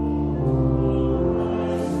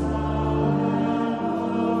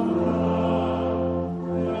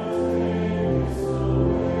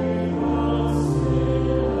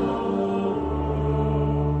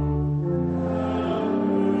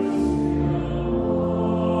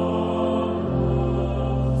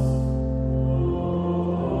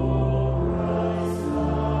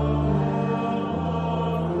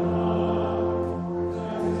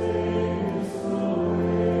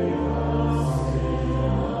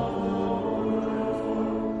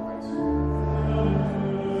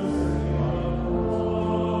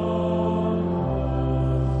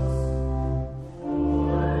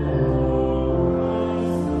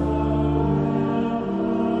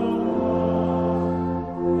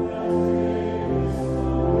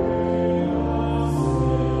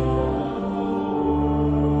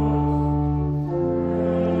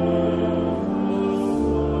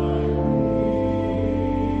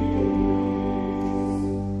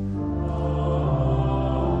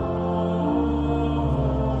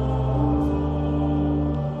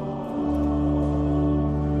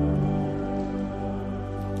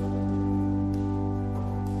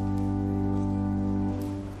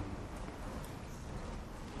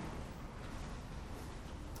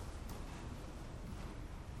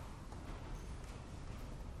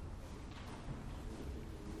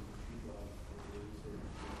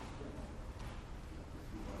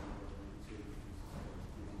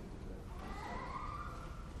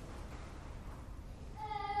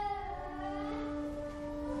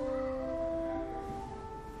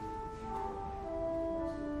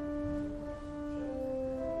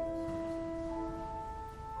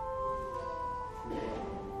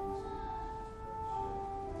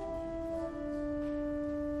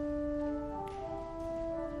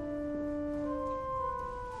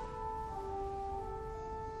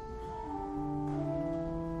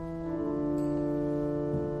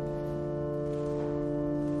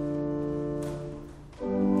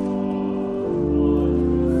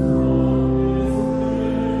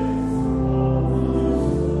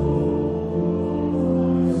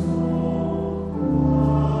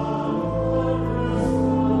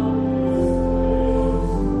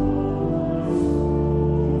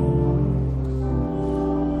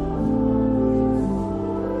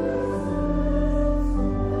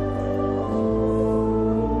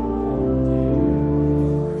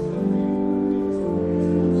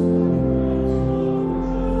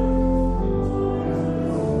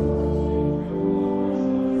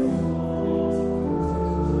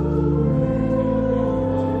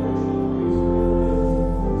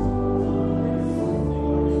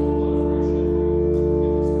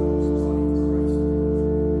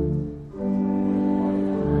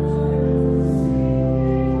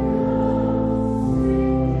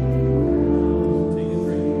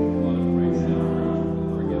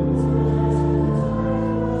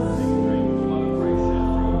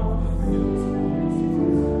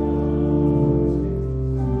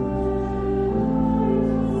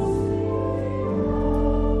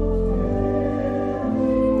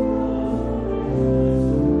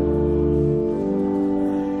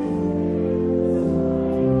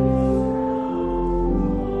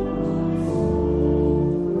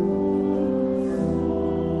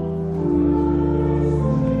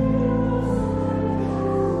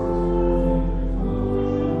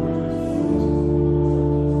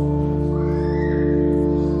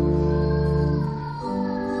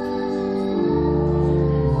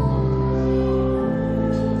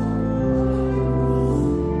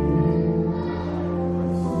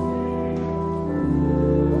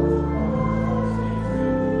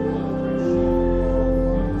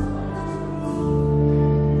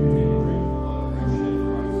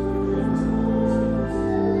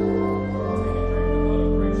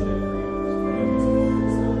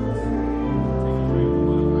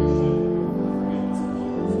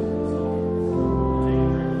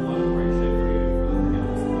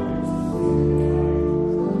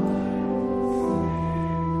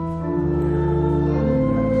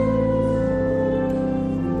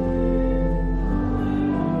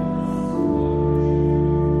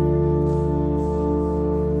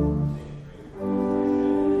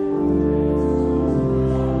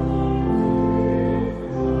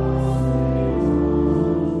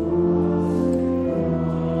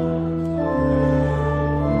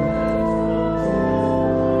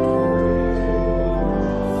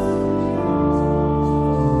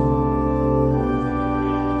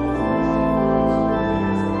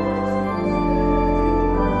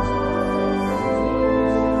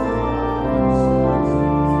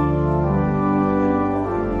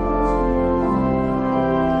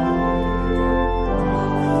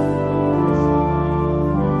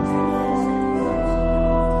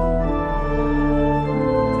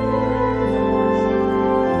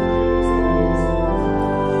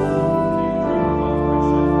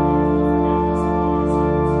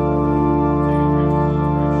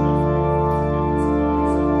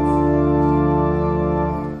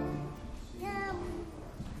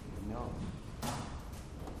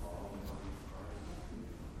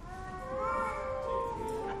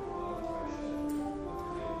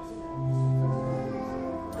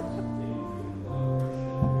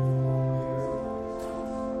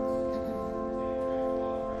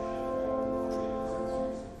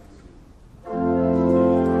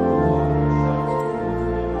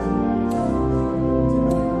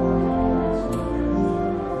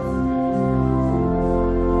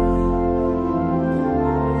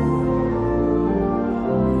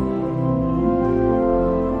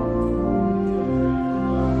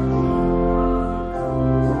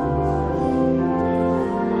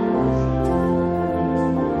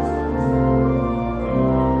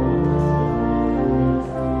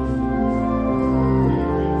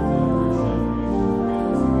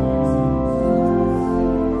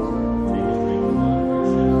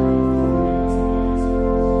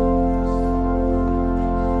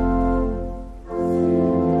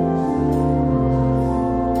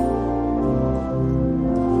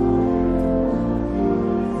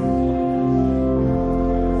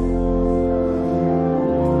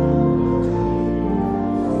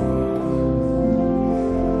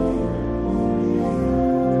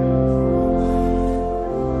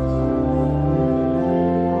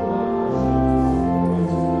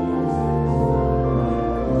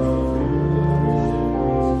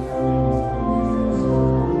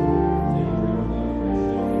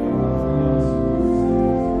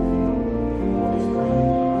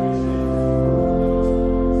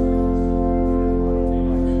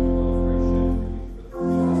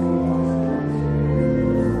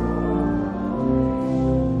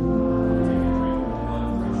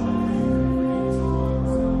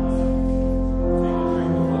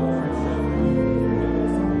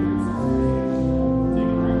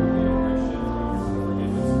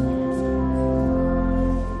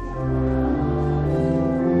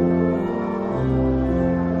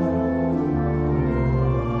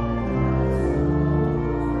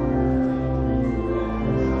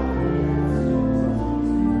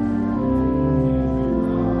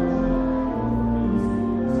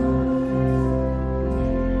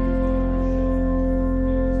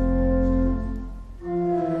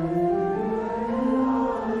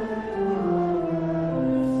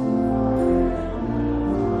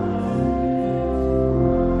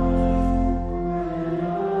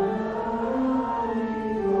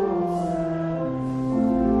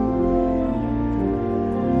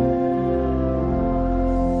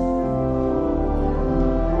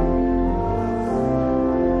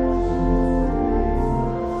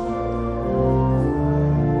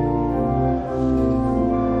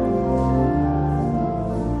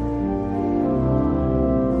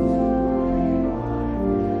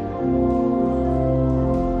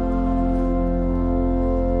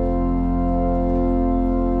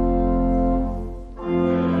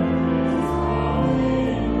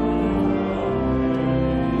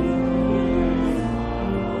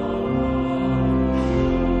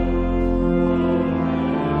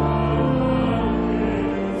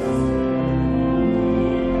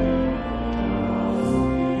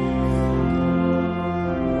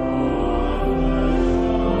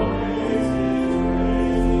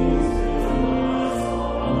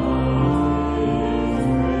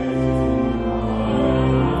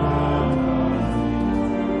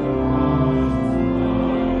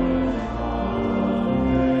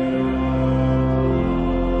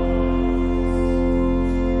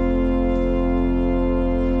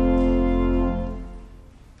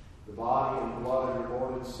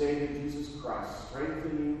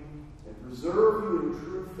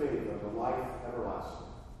 faith unto life everlasting.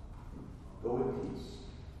 Go in peace.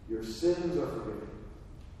 Your sins are forgiven.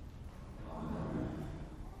 Amen.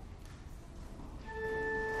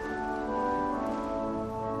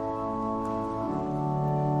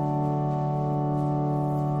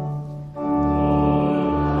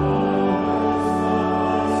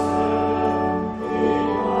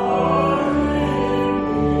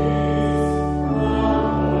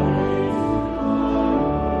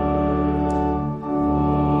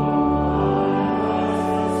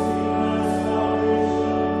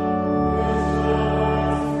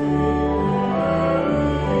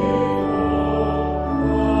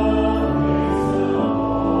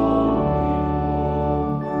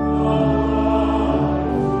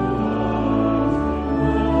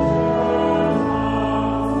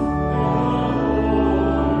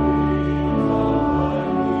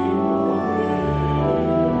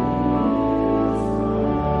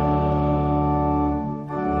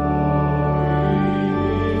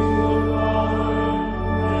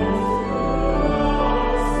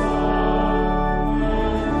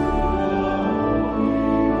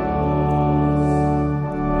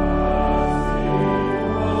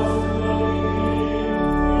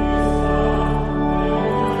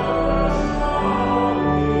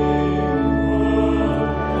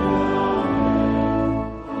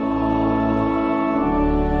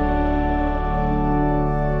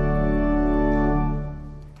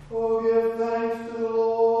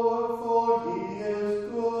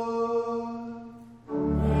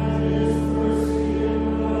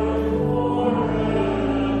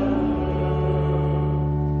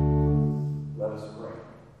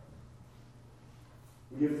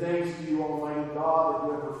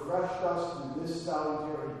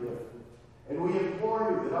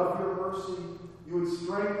 You would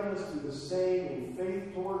strengthen us to the same in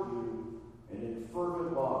faith toward you and in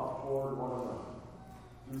fervent love toward one another.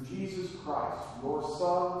 Through Jesus Christ, your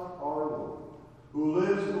Son, our Lord, who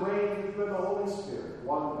lives and reigns with you in the Holy Spirit,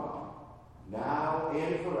 one God, now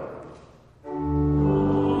and forever.